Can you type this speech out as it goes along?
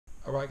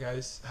Alright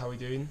guys, how are we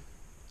doing?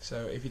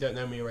 So if you don't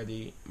know me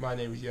already, my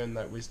name is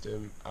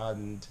Yona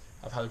and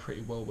I've had a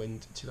pretty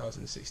whirlwind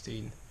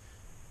 2016.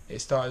 It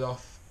started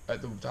off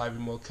at the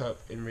Diving World Cup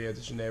in Rio de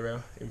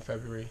Janeiro in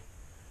February,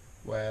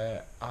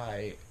 where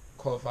I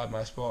qualified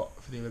my spot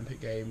for the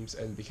Olympic Games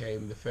and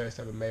became the first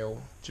ever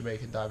male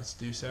Jamaican diver to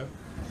do so.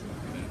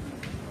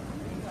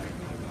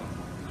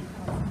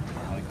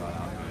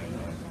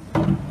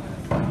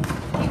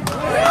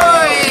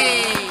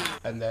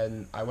 And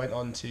then I went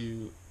on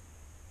to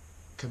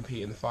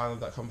compete in the final of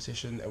that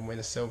competition and win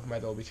a silver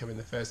medal, becoming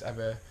the first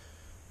ever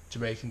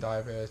Jamaican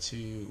diver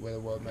to win a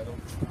world medal.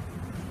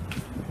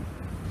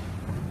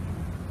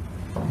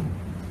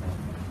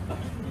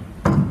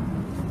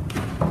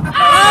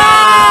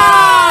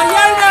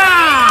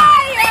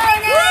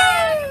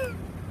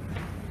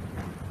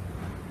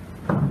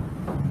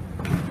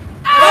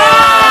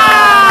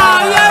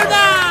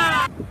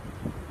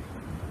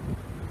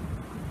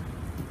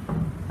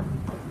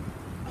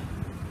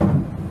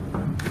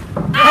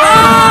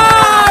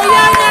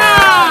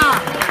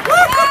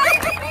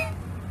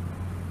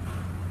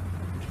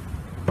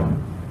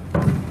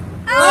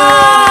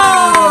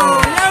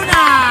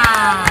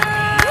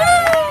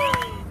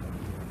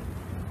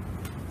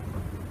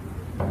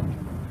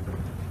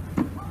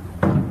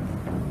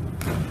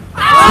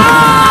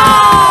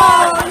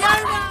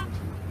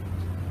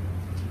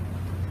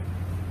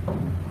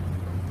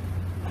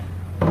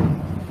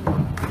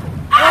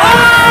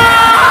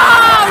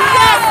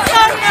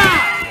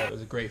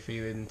 Great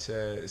feeling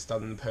to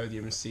stand on the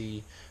podium and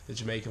see the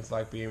Jamaican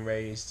flag being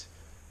raised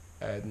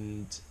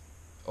and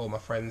all my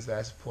friends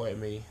there supporting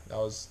me. That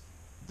was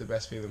the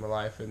best feeling of my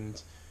life, and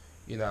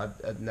you know,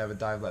 I'd never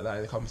dived like that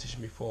in a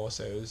competition before,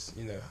 so it was,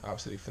 you know,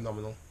 absolutely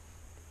phenomenal.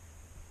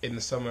 In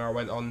the summer I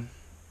went on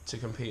to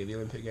compete at the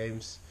Olympic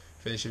Games,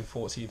 finishing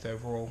 14th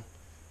overall,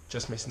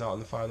 just missing out on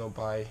the final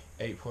by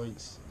 8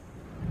 points.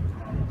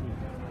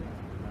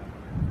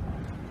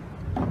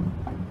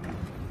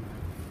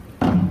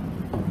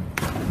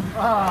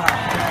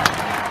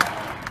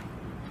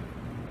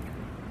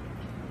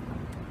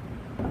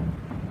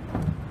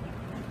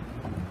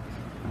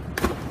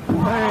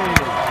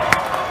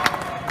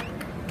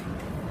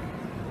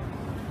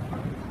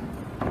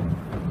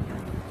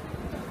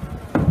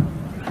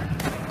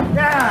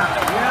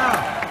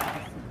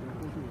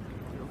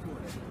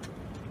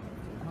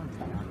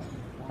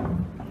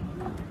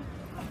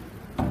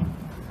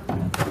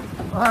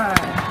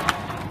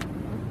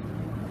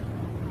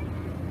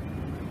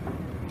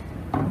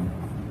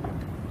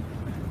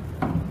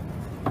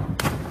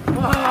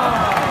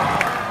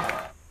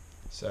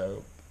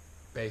 So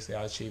basically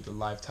I achieved a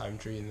lifetime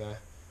dream there.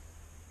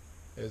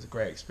 It was a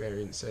great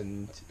experience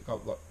and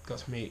got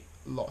to meet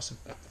lots of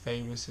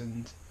famous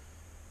and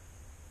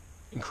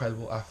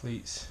incredible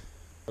athletes.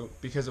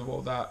 Because of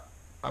all that,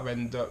 I've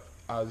ended up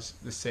as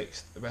the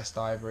 6th best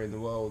diver in the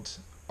world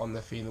on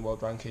the FINA World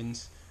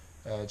Rankings,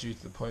 due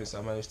to the points that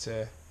I managed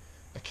to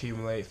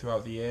accumulate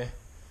throughout the year.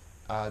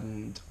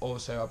 And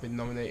also I've been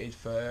nominated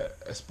for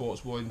a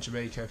Sports Award in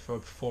Jamaica for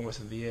Performance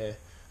of the Year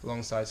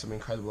alongside some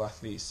incredible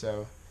athletes.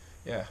 So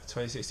yeah,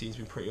 2016's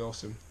been pretty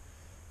awesome.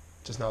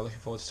 Just now looking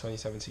forward to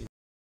 2017.